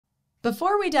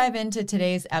Before we dive into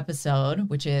today's episode,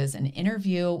 which is an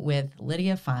interview with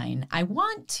Lydia Fine, I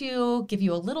want to give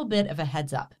you a little bit of a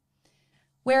heads up.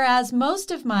 Whereas most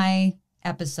of my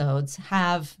episodes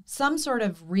have some sort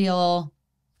of real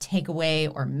takeaway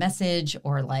or message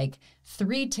or like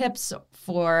 3 tips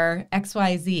for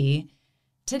XYZ,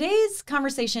 today's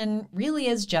conversation really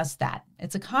is just that.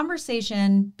 It's a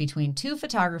conversation between 2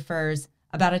 photographers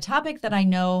about a topic that I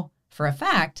know for a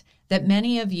fact that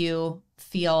many of you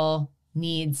feel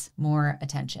needs more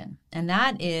attention. And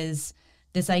that is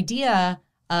this idea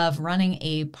of running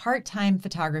a part-time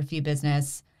photography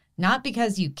business, not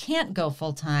because you can't go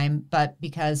full-time, but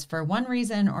because for one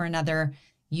reason or another,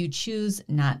 you choose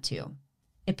not to.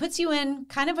 It puts you in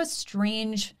kind of a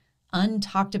strange,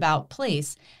 untalked about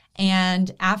place.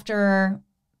 And after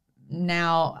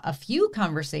now a few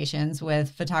conversations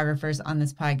with photographers on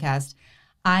this podcast,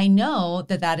 I know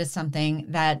that that is something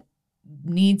that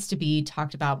needs to be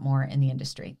talked about more in the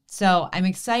industry. So I'm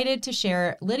excited to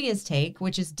share Lydia's take,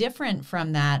 which is different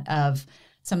from that of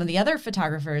some of the other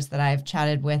photographers that I've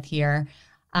chatted with here.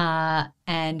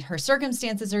 And her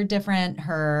circumstances are different.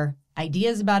 Her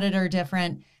ideas about it are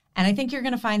different. And I think you're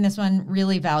going to find this one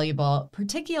really valuable,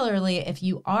 particularly if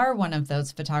you are one of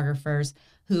those photographers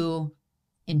who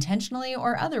intentionally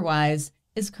or otherwise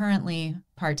is currently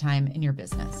part-time in your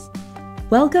business.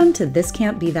 Welcome to This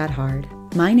Can't Be That Hard.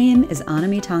 My name is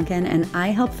Anami Tonkin, and I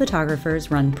help photographers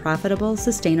run profitable,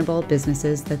 sustainable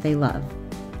businesses that they love.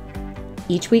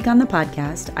 Each week on the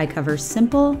podcast, I cover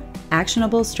simple,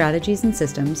 actionable strategies and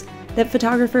systems that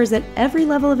photographers at every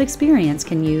level of experience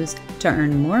can use to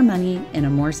earn more money in a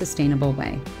more sustainable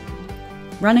way.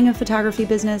 Running a photography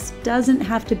business doesn't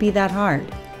have to be that hard.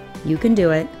 You can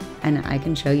do it, and I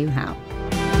can show you how.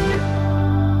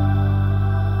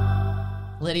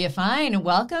 Lydia Fine,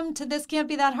 welcome to This Can't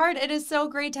Be That Hard. It is so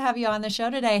great to have you on the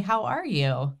show today. How are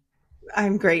you?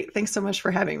 I'm great. Thanks so much for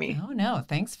having me. Oh, no.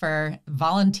 Thanks for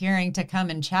volunteering to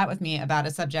come and chat with me about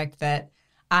a subject that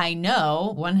I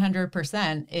know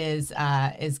 100%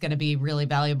 is going to be really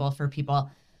valuable for people.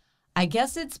 I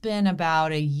guess it's been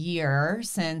about a year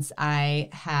since I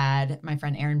had my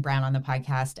friend Erin Brown on the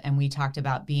podcast, and we talked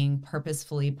about being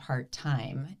purposefully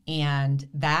part-time. And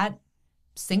that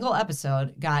single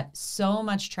episode got so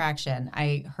much traction.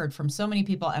 I heard from so many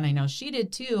people, and I know she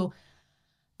did too,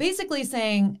 basically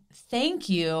saying, thank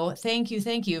you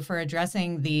for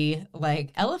addressing the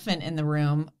elephant in the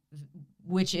room,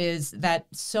 which is that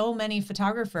so many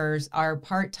photographers are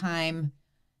part-time,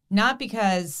 not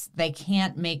because they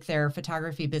can't make their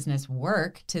photography business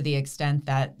work to the extent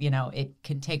that, it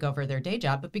can take over their day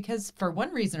job, but because for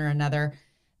one reason or another,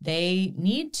 they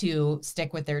need to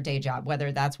stick with their day job,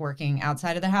 whether that's working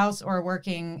outside of the house or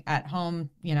working at home,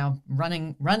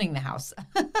 running the house.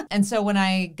 And so when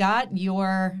I got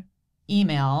your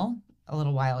email a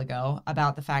little while ago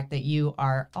about the fact that you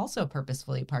are also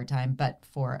purposefully part-time, but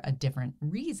for a different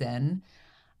reason,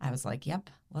 I was like,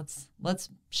 yep, let's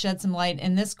shed some light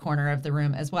in this corner of the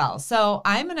room as well. So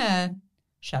I'm going to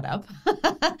shut up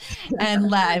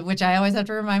and which I always have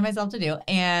to remind myself to do,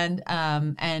 and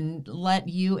let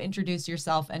you introduce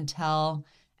yourself and tell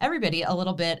everybody a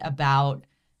little bit about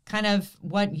kind of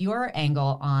what your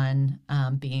angle on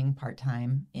being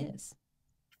part-time is.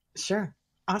 Sure.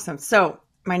 Awesome. So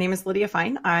my name is Lydia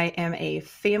Fine. I am a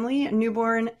family,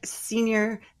 newborn,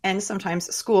 senior, and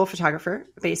sometimes school photographer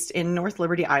based in North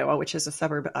Liberty, Iowa, which is a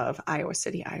suburb of Iowa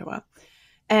City, Iowa.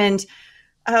 And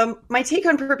my take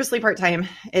on purposely part-time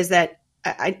is that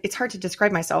it's hard to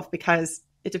describe myself because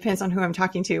it depends on who I'm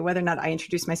talking to, whether or not I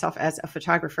introduce myself as a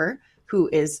photographer who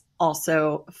is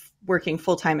also working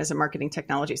full-time as a marketing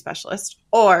technology specialist,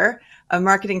 or a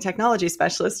marketing technology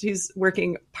specialist who's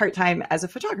working part-time as a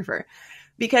photographer,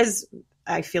 because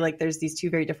I feel like there's these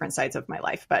 2 very different sides of my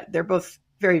life, but they're both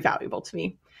very valuable to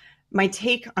me. My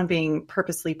take on being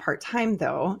purposely part-time,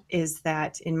 though, is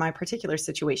that in my particular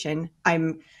situation,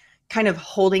 I'm kind of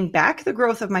holding back the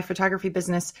growth of my photography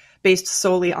business based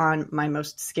solely on my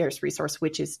most scarce resource,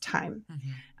 which is time.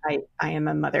 Mm-hmm. I am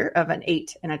a mother of an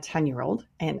 8 and a 10-year-old,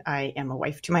 and I am a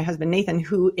wife to my husband, Nathan,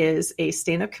 who is a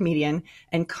stand-up comedian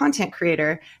and content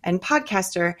creator and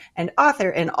podcaster and author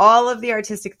and all of the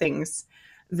artistic things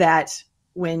that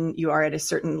when you are at a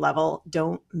certain level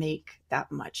don't make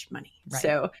that much money. Right.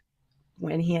 So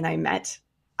when he and I met,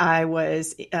 I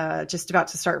was just about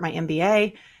to start my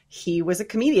MBA. He was a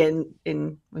comedian,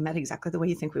 and we met exactly the way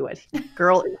you think we would.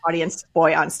 Girl in the audience,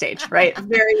 boy on stage, right?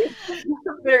 Very,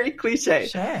 very cliche.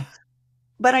 Sure.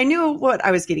 But I knew what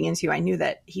I was getting into. I knew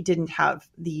that he didn't have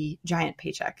the giant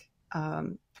paycheck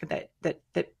that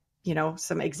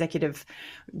some executive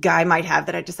guy might have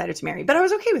that I decided to marry. But I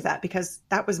was okay with that because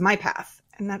that was my path.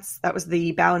 And that was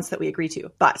the balance that we agreed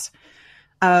to. But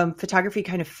photography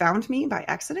kind of found me by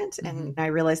accident, and I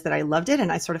realized that I loved it,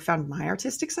 and I sort of found my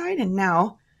artistic side. And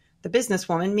now the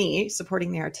businesswoman, me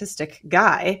supporting the artistic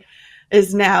guy,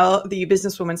 is now the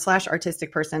businesswoman /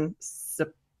 artistic person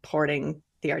supporting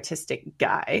the artistic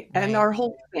guy and our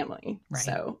whole family. Right.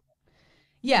 So,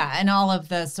 yeah. And all of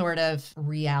the sort of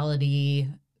reality,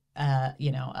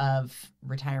 of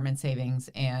retirement savings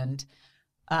and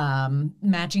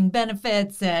matching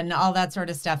benefits and all that sort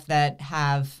of stuff that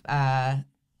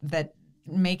that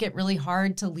make it really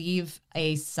hard to leave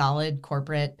a solid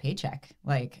corporate paycheck.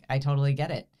 Like, I totally get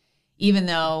it. Even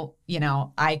though,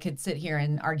 I could sit here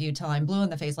and argue till I'm blue in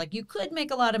the face, like, you could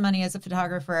make a lot of money as a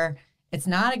photographer. It's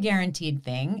not a guaranteed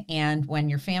thing. And when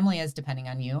your family is depending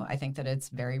on you, I think that it's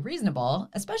very reasonable,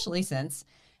 especially since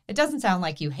it doesn't sound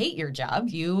like you hate your job.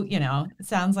 It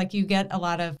sounds like you get a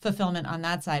lot of fulfillment on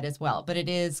that side as well. But it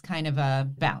is kind of a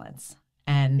balance,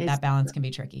 and that balance can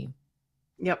be tricky.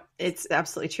 Yep, it's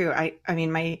absolutely true. I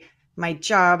mean, my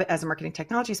job as a marketing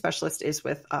technology specialist is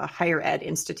with a higher ed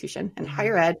institution, and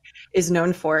higher ed is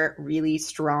known for really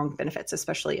strong benefits,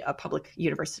 especially a public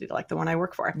university like the one I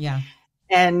work for. Yeah.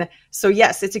 And so,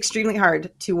 yes, it's extremely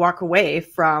hard to walk away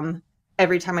from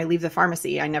every time I leave the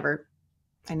pharmacy. I never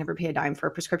pay a dime for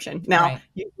a prescription. Now,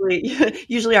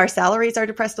 usually our salaries are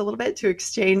depressed a little bit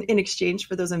in exchange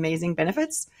for those amazing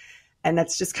benefits. And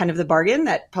that's just kind of the bargain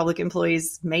that public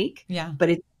employees make. Yeah. But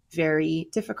it's very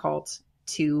difficult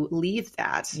to leave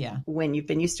that when you've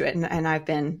been used to it. And I've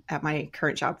been at my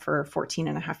current job for 14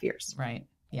 and a half years. Right.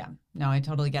 Yeah. No, I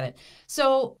totally get it.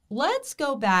 So let's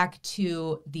go back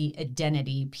to the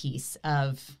identity piece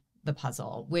of the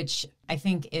puzzle, which I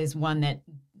think is one that,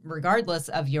 regardless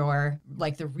of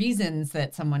the reasons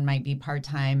that someone might be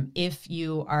part-time, if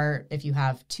you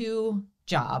have two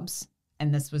jobs,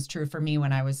 and this was true for me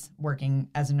when I was working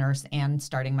as a nurse and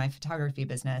starting my photography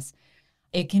business,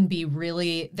 it can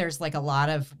be there's like a lot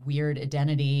of weird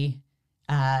identity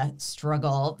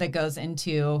struggle that goes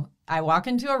into, I walk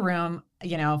into a room,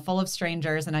 full of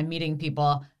strangers, and I'm meeting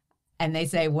people, and they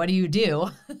say, "What do you do?"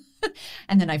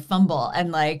 And then I fumble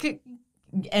and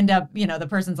end up, the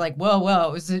person's like,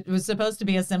 whoa, it was supposed to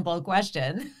be a simple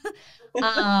question.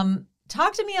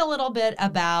 Talk to me a little bit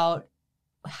about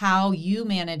how you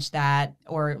manage that,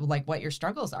 or like what your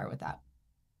struggles are with that.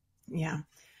 Yeah.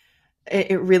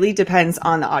 It really depends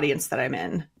on the audience that I'm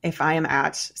in. If I am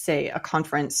at, say, a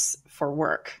conference for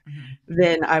work,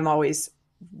 then I'm always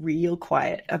real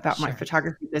quiet about my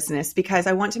photography business, because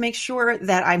I want to make sure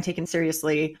that I'm taken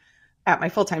seriously at my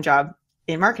full-time job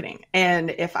in marketing. And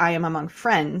if I am among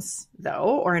friends,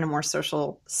 though, or in a more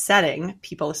social setting,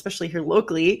 people, especially here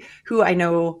locally, who I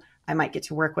know I might get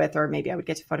to work with, or maybe I would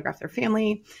get to photograph their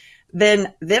family,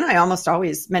 then I almost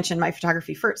always mention my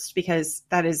photography first, because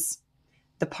that is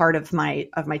the part of my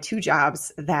two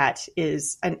jobs that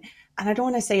is, and I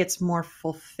don't want to say it's more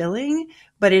fulfilling,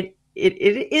 but it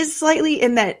is slightly,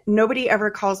 in that nobody ever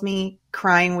calls me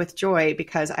crying with joy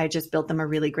because I just built them a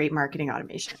really great marketing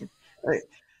automation.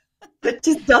 That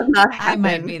just does not happen.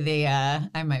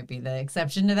 I might be the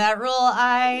exception to that rule.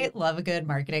 I love a good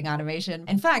marketing automation.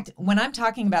 In fact, when I'm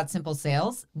talking about simple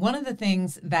sales, one of the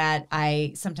things that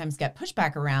I sometimes get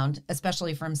pushback around,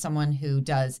 especially from someone who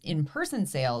does in-person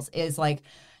sales, is like,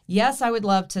 yes, I would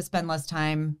love to spend less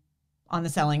time on the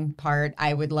selling part.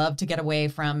 I would love to get away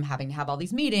from having to have all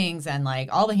these meetings and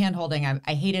like all the hand holding.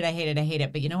 I hate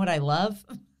it. But you know what I love?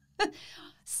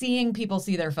 Seeing people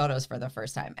see their photos for the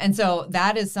first time. And so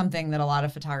that is something that a lot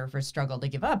of photographers struggle to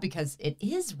give up, because it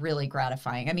is really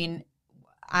gratifying. I mean,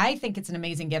 I think it's an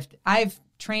amazing gift. I've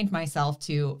trained myself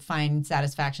to find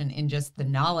satisfaction in just the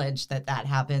knowledge that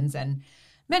happens. And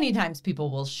many times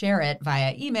people will share it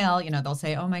via email. They'll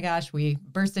say, "Oh my gosh, we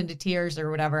burst into tears,"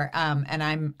 or whatever. And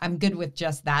I'm good with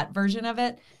just that version of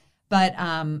it. But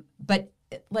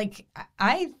like,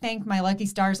 I thank my lucky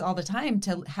stars all the time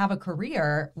to have a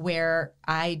career where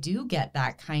I do get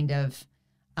that kind of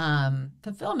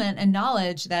fulfillment and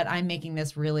knowledge that I'm making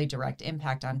this really direct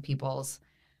impact on people's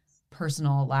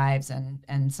personal lives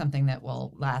and something that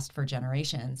will last for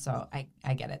generations. So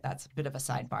I get it. That's a bit of a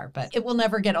sidebar, but it will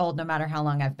never get old, no matter how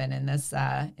long I've been in this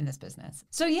business.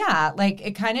 So yeah, like,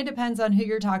 it kind of depends on who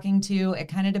you're talking to. It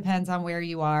kind of depends on where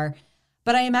you are.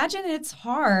 But I imagine it's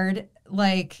hard.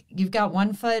 Like, you've got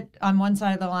one foot on one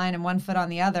side of the line and one foot on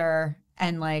the other.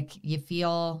 And like, you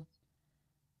feel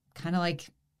kind of like,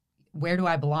 where do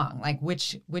I belong? Like,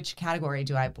 which category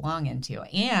do I belong into?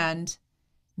 And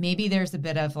maybe there's a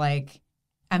bit of like,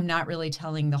 I'm not really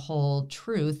telling the whole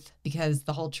truth, because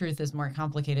the whole truth is more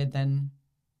complicated than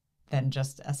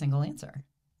just a single answer.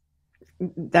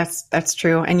 That's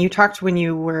true. And you talked when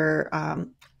you were,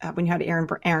 when you had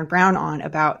Erin Brown on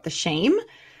about the shame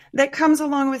that comes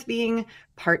along with being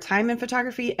part-time in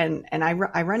photography. And I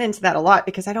run into that a lot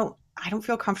because I don't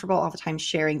feel comfortable all the time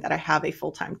sharing that I have a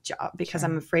full-time job because Sure.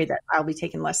 I'm afraid that I'll be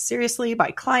taken less seriously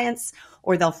by clients,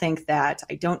 or they'll think that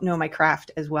I don't know my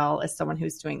craft as well as someone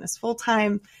who's doing this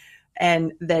full-time.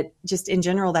 And that just in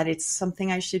general, that it's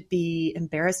something I should be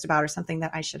embarrassed about or something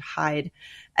that I should hide.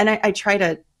 And I try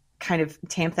to kind of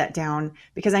tamp that down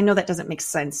because I know that doesn't make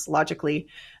sense logically,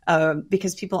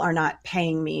 because people are not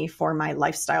paying me for my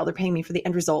lifestyle. They're paying me for the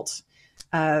end result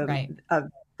Right.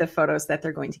 of the photos that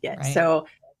they're going to get. Right. So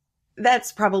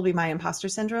that's probably my imposter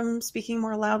syndrome speaking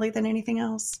more loudly than anything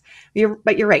else.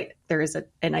 But you're right. There is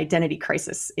an identity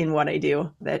crisis in what I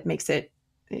do that makes it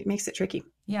tricky.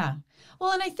 Yeah.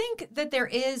 Well, and I think that there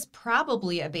is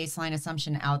probably a baseline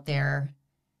assumption out there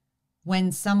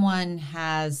when someone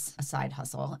has a side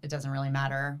hustle. It doesn't really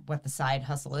matter what the side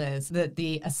hustle is.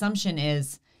 The assumption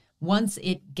is once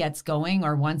it gets going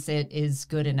or once it is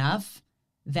good enough,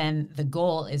 then the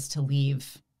goal is to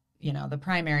leave, the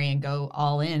primary and go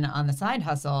all in on the side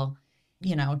hustle.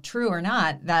 True or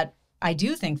not, that I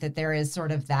do think that there is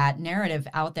sort of that narrative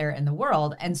out there in the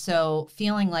world. And so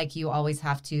feeling like you always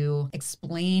have to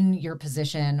explain your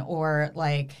position or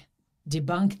like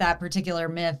debunk that particular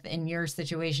myth in your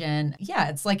situation. Yeah,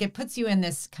 it's like it puts you in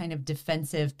this kind of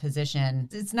defensive position.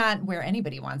 It's not where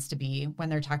anybody wants to be when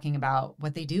they're talking about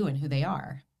what they do and who they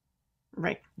are.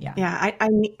 Right. Yeah. Yeah.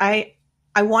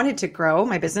 I wanted to grow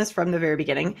my business from the very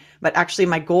beginning, but actually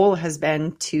my goal has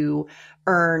been to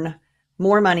earn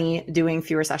more money doing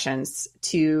fewer sessions,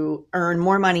 to earn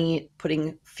more money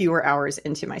putting fewer hours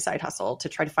into my side hustle, to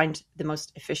try to find the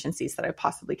most efficiencies that I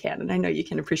possibly can. And I know you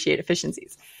can appreciate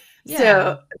efficiencies. Yeah.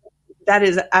 So that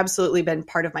has absolutely been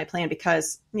part of my plan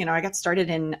because, I got started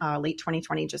in late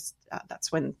 2020.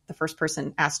 That's when the first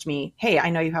person asked me, hey, I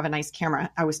know you have a nice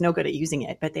camera. I was no good at using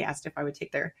it, but they asked if I would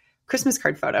take their Christmas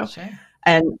card photo. Sure.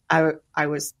 And I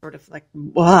was sort of like,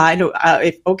 well, I don't,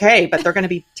 okay, but they're going to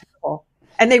be terrible.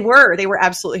 And they were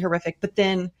absolutely horrific. But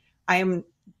then I am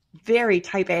very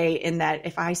type A in that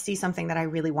if I see something that I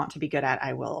really want to be good at,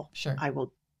 I will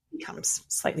become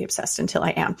slightly obsessed until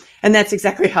I am. And that's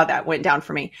exactly how that went down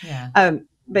for me. Yeah.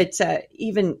 But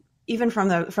even from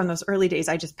those early days,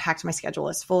 I just packed my schedule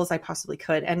as full as I possibly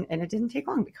could. And it didn't take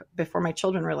long before my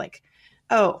children were like,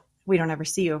 oh, we don't ever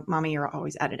see you, Mommy, you're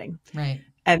always editing. Right.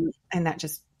 And that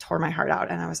just tore my heart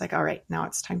out. And I was like, all right, now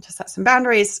it's time to set some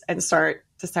boundaries and start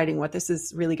deciding what this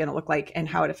is really going to look like and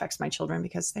how it affects my children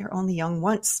because they're only young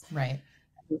once. Right.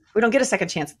 We don't get a second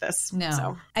chance at this. No.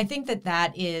 So. I think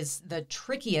that is the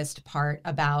trickiest part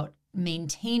about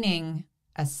maintaining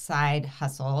a side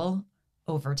hustle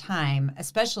over time,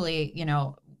 especially,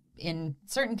 in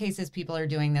certain cases, people are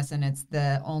doing this and it's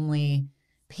the only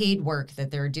paid work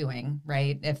that they're doing,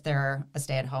 right? If they're a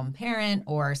stay-at-home parent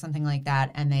or something like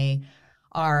that, and they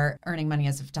are earning money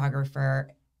as a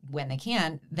photographer when they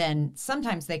can, then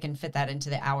sometimes they can fit that into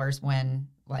the hours when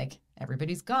like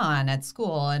everybody's gone at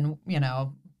school and,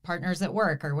 partners at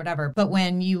work or whatever. But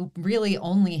when you really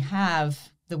only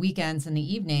have the weekends and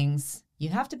the evenings, you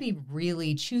have to be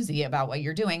really choosy about what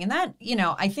you're doing. And that,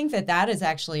 I think that is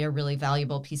actually a really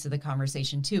valuable piece of the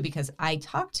conversation too, because I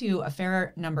talk to a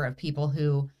fair number of people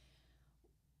who,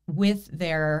 with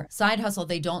their side hustle,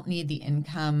 they don't need the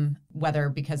income, whether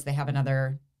because they have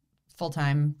another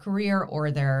full-time career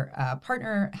or their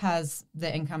partner has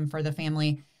the income for the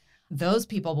family. Those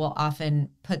people will often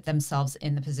put themselves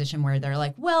in the position where they're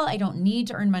like, well, I don't need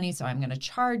to earn money, so I'm going to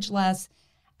charge less.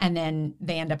 And then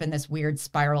they end up in this weird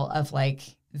spiral of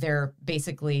like, they're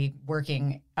basically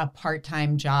working a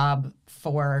part-time job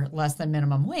for less than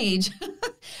minimum wage,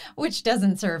 which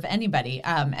doesn't serve anybody.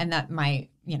 And that my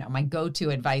go-to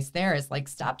advice there is like,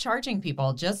 stop charging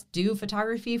people, just do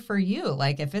photography for you.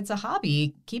 Like if it's a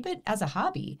hobby, keep it as a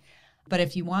hobby. But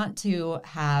if you want to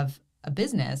have a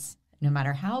business, no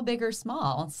matter how big or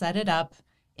small, set it up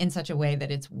in such a way that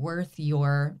it's worth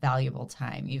your valuable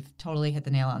time. You've totally hit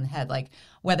the nail on the head. Like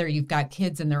whether you've got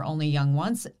kids and they're only young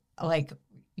once, like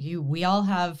we all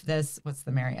have this, what's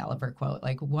the Mary Oliver quote?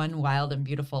 Like one wild and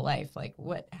beautiful life. Like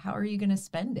how are you going to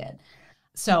spend it?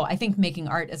 So I think making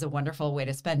art is a wonderful way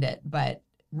to spend it, but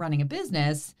running a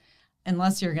business,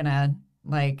 unless you're going to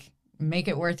like make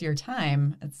it worth your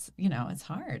time, it's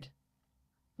hard.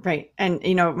 Right. And,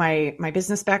 my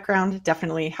business background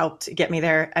definitely helped get me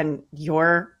there. And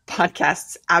your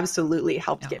podcasts absolutely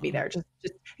helped get me there. Just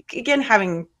again,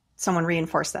 having someone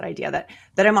reinforce that idea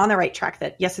that I'm on the right track,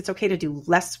 that yes, it's okay to do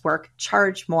less work,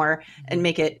 charge more, and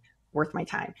make it worth my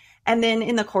time. And then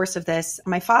in the course of this,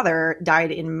 my father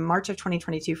died in March of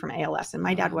 2022 from ALS. And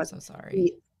my dad was so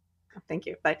sorry. Thank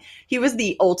you. But he was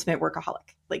the ultimate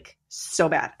workaholic, like so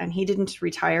bad. And he didn't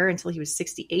retire until he was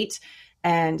 68.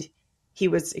 And he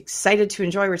was excited to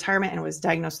enjoy retirement and was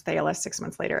diagnosed with ALS 6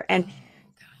 months later. And,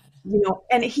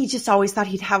 and he just always thought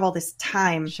he'd have all this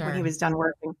time when he was done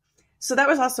working. So that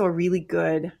was also a really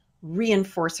good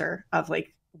reinforcer of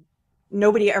like,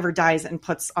 nobody ever dies and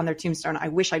puts on their tombstone, I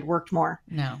wish I'd worked more.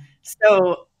 No.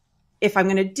 So if I'm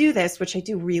going to do this, which I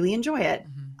do really enjoy it,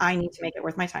 I need to make it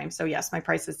worth my time. So yes, my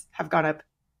prices have gone up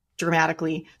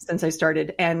dramatically since I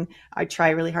started, and I try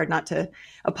really hard not to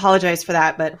apologize for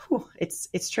that, but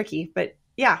it's tricky. But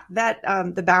yeah, that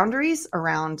the boundaries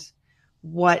around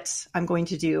what I'm going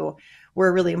to do were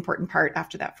a really important part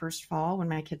after that first fall when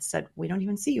my kids said, we don't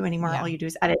even see you anymore. All you do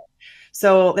is edit.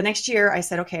 So the next year I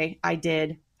said, okay, I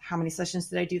did, how many sessions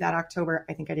did I do that October?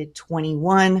 I think I did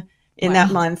 21 in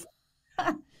that month.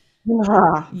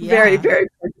 Very, very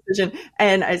poor decision.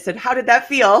 And I said, how did that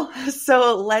feel?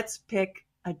 So let's pick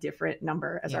a different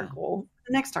number as our goal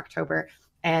the next October.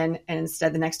 And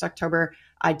instead, the next October,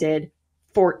 I did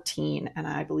 14. And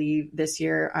I believe this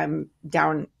year I'm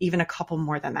down even a couple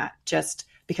more than that, just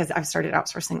because I've started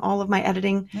outsourcing all of my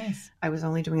editing. Nice. I was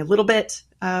only doing a little bit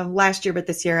last year, but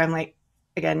this year I'm like,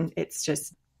 again, it's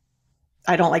just,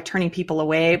 I don't like turning people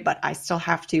away, but I still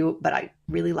have to, but I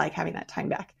really like having that time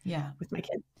back with my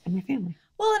kids and my family.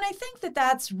 Well, and I think that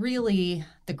that's really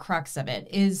the crux of it,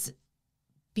 is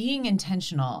being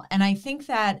intentional. And I think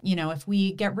that, if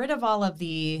we get rid of all of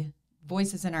the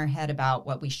voices in our head about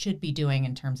what we should be doing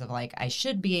in terms of like, I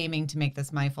should be aiming to make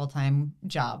this my full-time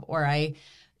job, or I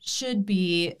should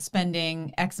be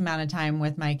spending X amount of time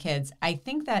with my kids. I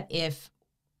think that if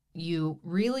you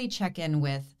really check in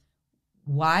with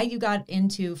why you got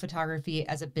into photography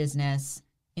as a business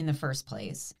in the first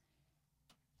place,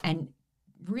 and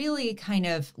really kind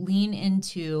of lean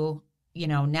into,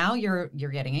 now you're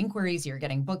getting inquiries, you're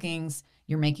getting bookings,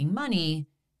 you're making money.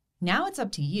 Now it's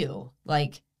up to you.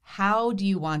 Like, how do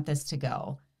you want this to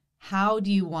go? How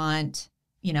do you want,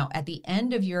 at the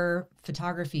end of your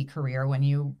photography career, when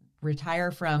you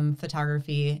retire from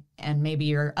photography and maybe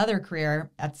your other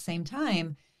career at the same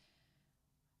time,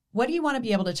 what do you want to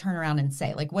be able to turn around and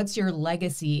say? Like, what's your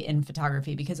legacy in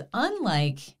photography? Because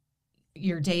unlike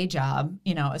your day job,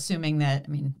 assuming that,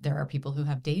 there are people who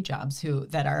have day jobs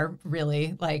that are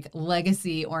really like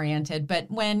legacy oriented, but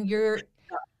when you're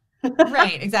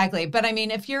right, exactly. But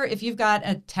if you've got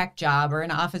a tech job or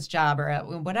an office job or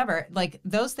whatever, like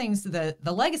those things, the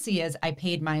legacy is I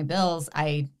paid my bills,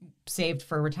 I saved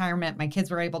for retirement, my kids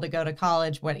were able to go to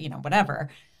college, whatever.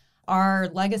 Our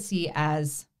legacy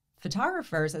as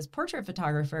photographers, as portrait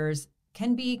photographers,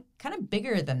 can be kind of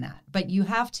bigger than that. But you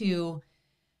have to,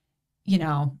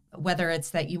 whether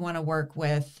it's that you want to work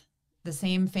with the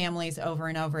same families over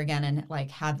and over again and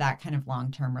like have that kind of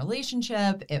long-term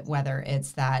relationship, whether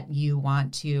it's that you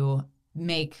want to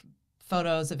make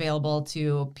photos available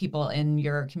to people in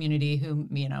your community who,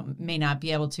 may not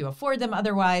be able to afford them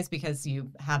otherwise because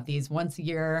you have these once a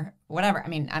year, whatever.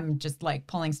 I'm just like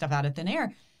pulling stuff out of thin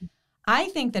air. I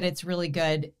think that it's really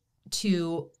good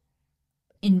to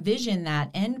envision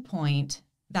that endpoint,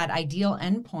 that ideal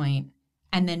endpoint,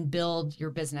 and then build your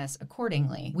business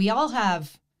accordingly. We all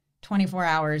have 24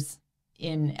 hours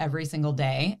in every single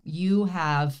day. You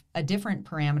have a different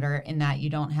parameter in that you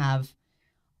don't have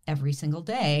every single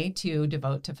day to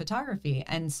devote to photography.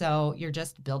 And so you're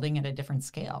just building at a different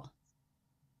scale.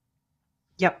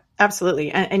 Yep,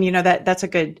 absolutely. And that's a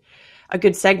good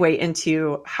segue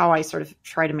into how I sort of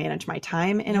try to manage my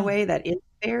time in a way that is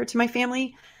fair to my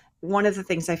family. One of the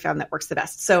things I found that works the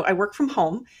best. So I work from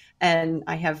home, and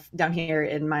I have down here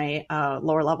in my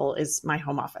lower level is my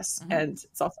home office. Mm-hmm. And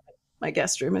it's also my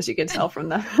guest room, as you can tell from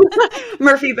the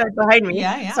Murphy bed behind me.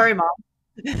 Yeah. Sorry,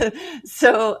 Mom.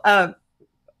 So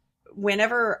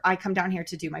whenever I come down here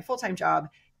to do my full-time job,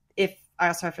 if I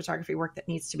also have photography work that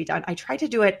needs to be done, I try to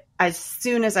do it as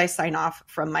soon as I sign off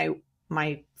from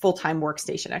my full-time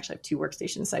workstation. Actually, I have two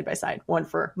workstations side by side, one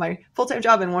for my full-time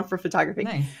job and one for photography.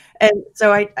 Nice. And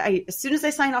so I as soon as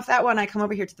I sign off that one, I come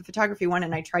over here to the photography one,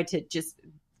 and I try to just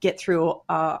get through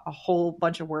a whole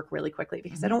bunch of work really quickly,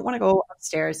 because I don't want to go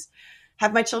upstairs,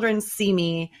 have my children see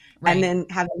me, and then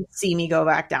have them see me go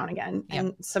back down again. Yep.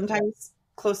 And sometimes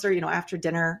closer, after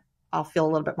dinner, I'll feel a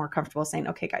little bit more comfortable saying,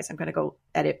 okay, guys, I'm going to go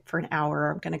edit for an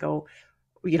hour. I'm going to go,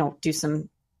 do some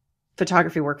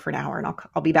photography work for an hour, and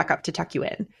I'll be back up to tuck you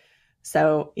in.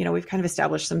 So, we've kind of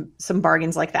established some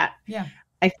bargains like that. Yeah.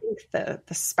 I think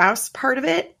the spouse part of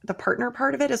it, the partner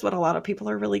part of it, is what a lot of people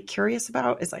are really curious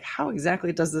about, is like, how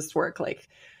exactly does this work? Like,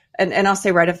 And I'll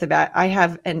say right off the bat, I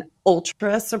have an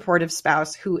ultra supportive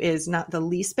spouse who is not the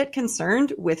least bit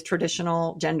concerned with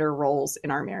traditional gender roles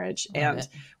in our marriage. Love And it.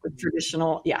 with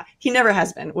traditional, he never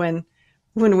has been. When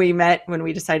we met, when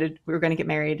we decided we were going to get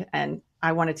married, and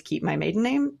I wanted to keep my maiden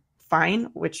name, Fine,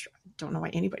 which I don't know why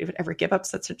anybody would ever give up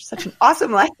such an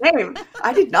awesome last name.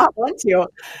 I did not want to.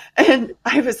 And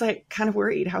I was like kind of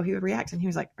worried how he would react. And he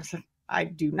was like, I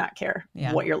do not care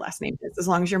what your last name is, as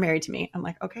long as you're married to me. I'm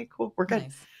like, okay, cool. We're good.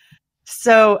 Nice.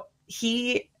 So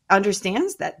he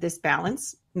understands that this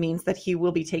balance means that he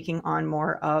will be taking on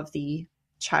more of the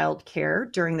child care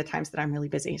during the times that I'm really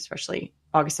busy, especially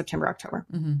August, September, October.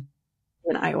 Mm-hmm.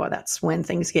 In Iowa, that's when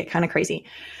things get kind of crazy.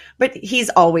 But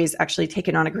he's always actually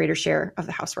taken on a greater share of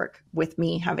the housework, with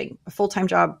me having a full-time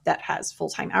job that has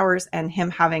full-time hours and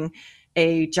him having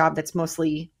a job that's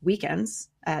mostly weekends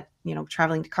at,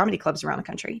 traveling to comedy clubs around the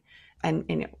country,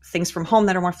 and things from home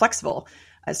that are more flexible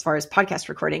as far as podcast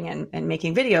recording and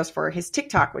making videos for his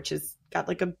TikTok, which has got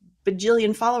like a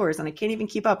bajillion followers and I can't even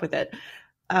keep up with it.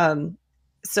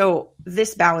 So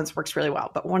this balance works really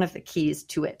well. But one of the keys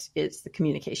to it is the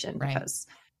communication, right? Because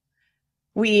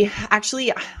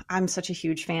I'm such a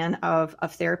huge fan of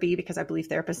therapy, because I believe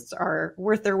therapists are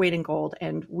worth their weight in gold.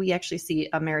 And we actually see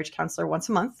a marriage counselor once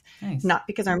a month, nice. Not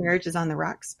because our marriage is on the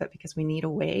rocks, but because we need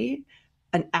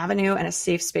an avenue and a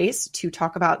safe space to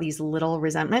talk about these little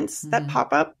resentments that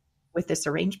pop up with this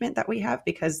arrangement that we have,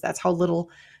 because that's how little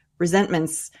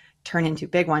resentments turn into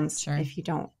big ones if you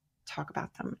don't talk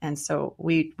about them. And so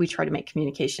we try to make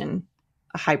communication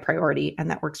a high priority, and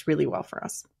that works really well for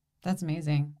us. That's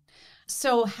amazing.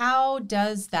 So how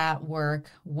does that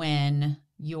work when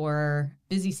your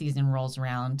busy season rolls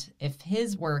around? If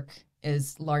his work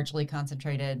is largely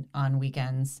concentrated on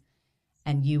weekends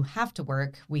and you have to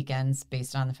work weekends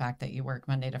based on the fact that you work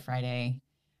Monday to Friday,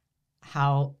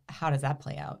 how does that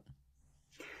play out?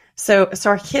 So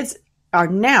our kids are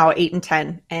now 8 and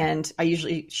 10, and I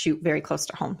usually shoot very close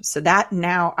to home. So that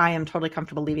now I am totally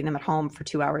comfortable leaving them at home for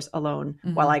 2 hours alone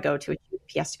while I go to a shoot.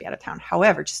 He has to be out of town.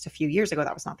 However, just a few years ago,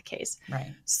 that was not the case.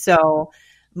 Right. So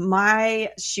my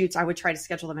shoots, I would try to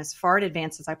schedule them as far in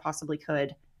advance as I possibly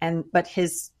could. But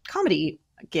his comedy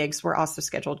gigs were also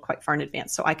scheduled quite far in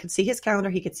advance. So I could see his calendar.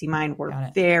 He could see mine.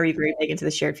 We're very, very big into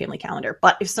the shared family calendar.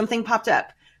 But if something popped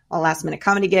up, a last minute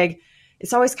comedy gig,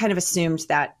 it's always kind of assumed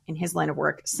that in his line of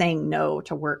work, saying no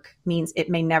to work means it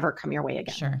may never come your way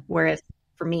again. Sure. Whereas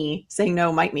for me, saying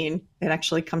no might mean it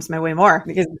actually comes my way more,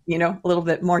 because, a little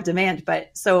bit more demand. But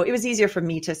so it was easier for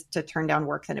me to turn down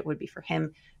work than it would be for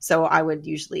him. So I would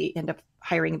usually end up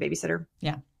hiring a babysitter.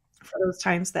 Yeah. For those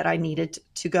times that I needed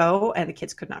to go and the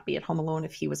kids could not be at home alone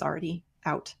if he was already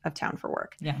out of town for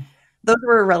work. Yeah. Those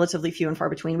were relatively few and far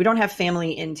between. We don't have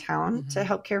family in town to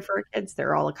help care for our kids.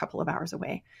 They're all a couple of hours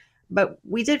away. But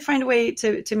we did find a way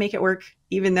to make it work,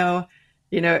 even though,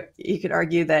 you could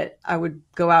argue that I would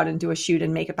go out and do a shoot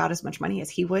and make about as much money as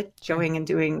he would going and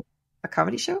doing a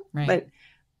comedy show. Right. But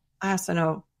I also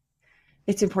know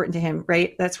it's important to him,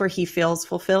 right? That's where he feels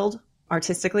fulfilled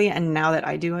artistically. And now that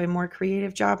I do a more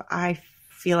creative job, I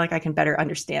feel like I can better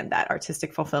understand that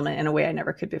artistic fulfillment in a way I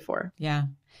never could before. Yeah.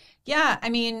 Yeah. I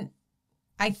mean,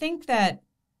 I think that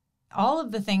all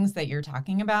of the things that you're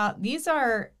talking about, these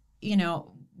are,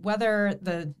 whether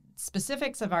the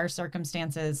specifics of our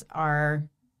circumstances are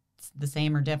the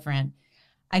same or different,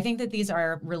 I think that these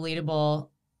are relatable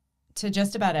to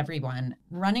just about everyone.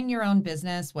 Running your own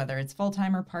business, whether it's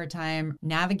full-time or part-time,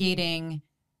 navigating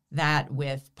that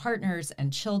with partners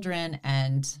and children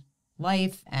and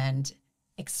life, and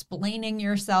explaining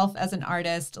yourself as an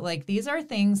artist, like these are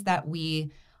things that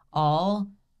we all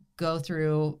go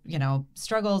through,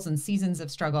 struggles and seasons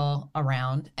of struggle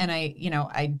around. And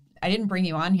I didn't bring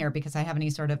you on here because I have any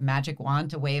sort of magic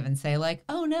wand to wave and say like,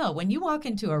 oh no, when you walk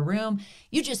into a room,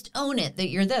 you just own it that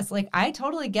you're this. Like, I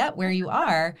totally get where you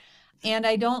are. And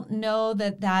I don't know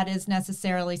that that is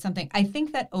necessarily something. I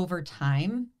think that over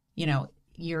time,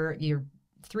 you're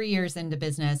 3 years into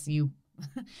business, you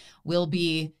will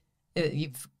be,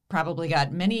 you've probably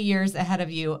got many years ahead of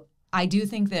you. I do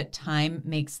think that time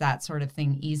makes that sort of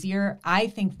thing easier. I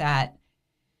think that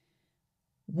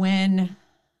when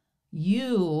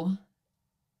you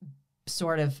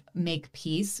sort of make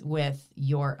peace with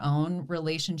your own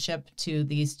relationship to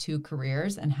these two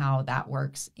careers and how that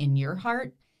works in your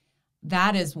heart,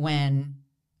 that is when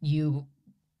you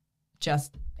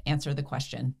just answer the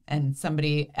question. And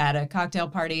somebody at a cocktail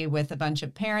party with a bunch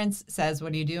of parents says,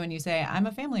 what do you do? And you say, I'm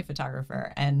a family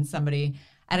photographer. And somebody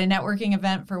at a networking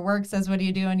event for work says, what do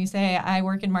you do? And you say, I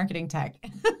work in marketing tech.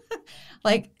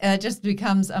 Like, it just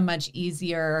becomes a much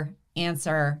easier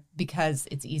answer because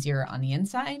it's easier on the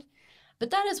inside.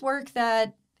 But that is work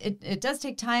that it does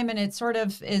take time, and it sort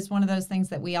of is one of those things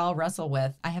that we all wrestle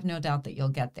with. I have no doubt that you'll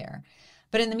get there.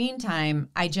 But in the meantime,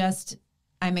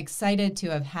 I'm excited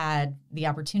to have had the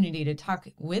opportunity to talk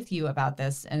with you about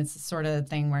this. And it's the sort of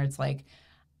thing where it's like,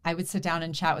 I would sit down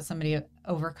and chat with somebody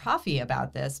over coffee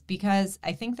about this, because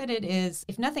I think that it is,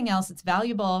 if nothing else, it's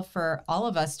valuable for all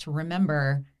of us to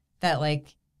remember that,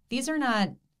 like, these are not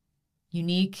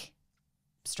unique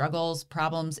struggles,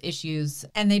 problems, issues,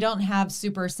 and they don't have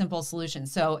super simple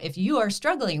solutions. So if you are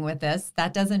struggling with this,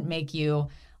 that doesn't make you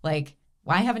like,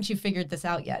 why haven't you figured this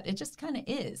out yet? It just kind of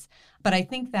is. But I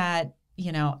think that,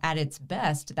 at its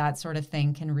best, that sort of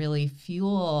thing can really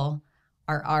fuel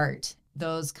our art,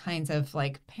 those kinds of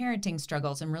like parenting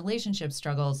struggles and relationship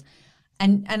struggles.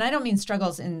 And I don't mean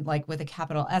struggles in like with a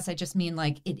capital S. I just mean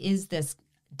like it is this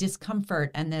discomfort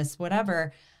and this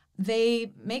whatever.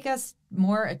 They make us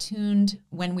more attuned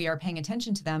when we are paying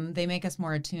attention to them. They make us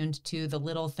more attuned to the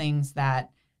little things that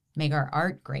make our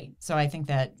art great. So I think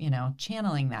that,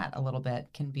 channeling that a little bit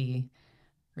can be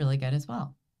really good as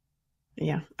well.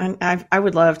 Yeah. And I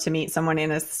would love to meet someone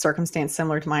in a circumstance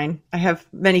similar to mine. I have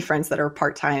many friends that are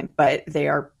part-time, but they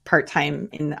are part-time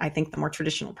in, I think, the more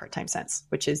traditional part-time sense,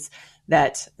 which is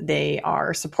that they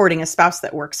are supporting a spouse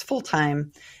that works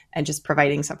full-time and just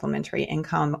providing supplementary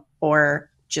income, or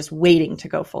just waiting to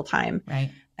go full-time.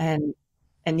 Right. And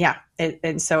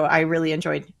so I really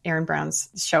enjoyed Erin Brown's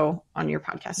show on your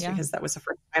podcast, because that was the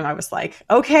first time I was like,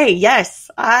 okay, yes,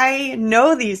 I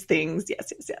know these things.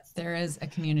 Yes. There is a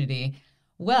community.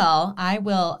 Well, I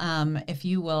will, if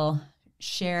you will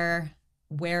share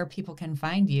where people can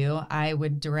find you, I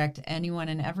would direct anyone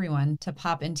and everyone to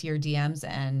pop into your DMs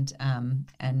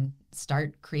and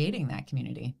start creating that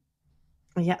community.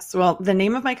 Yes. Well, the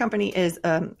name of my company is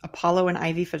Apollo and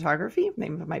Ivy Photography,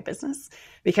 name of my business,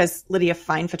 because Lydia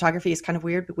Fine Photography is kind of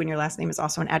weird when your last name is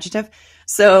also an adjective.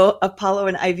 So Apollo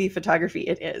and Ivy Photography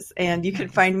it is. And you can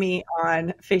find me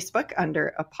on Facebook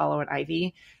under Apollo and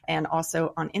Ivy, and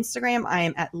also on Instagram. I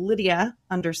am at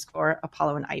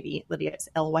Lydia_Apollo and Ivy. Lydia is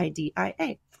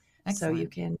LYDIA. Excellent. So you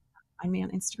can find me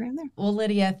on Instagram there. Well,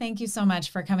 Lydia, thank you so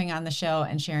much for coming on the show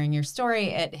and sharing your story.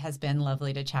 It has been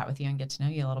lovely to chat with you and get to know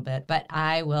you a little bit, but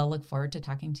I will look forward to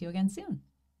talking to you again soon.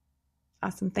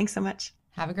 Awesome. Thanks so much.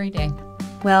 Have a great day.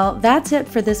 Well, that's it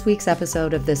for this week's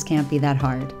episode of This Can't Be That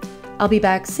Hard. I'll be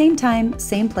back same time,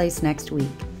 same place next week.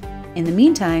 In the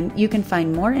meantime, you can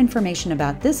find more information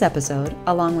about this episode,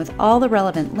 along with all the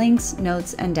relevant links,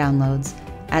 notes, and downloads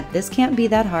at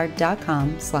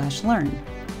thiscan'tbethathard.com/learn.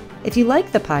 If you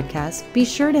like the podcast, be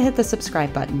sure to hit the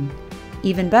subscribe button.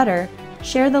 Even better,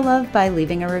 share the love by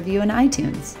leaving a review in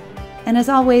iTunes. And as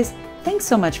always, thanks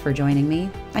so much for joining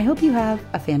me. I hope you have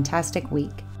a fantastic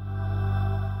week.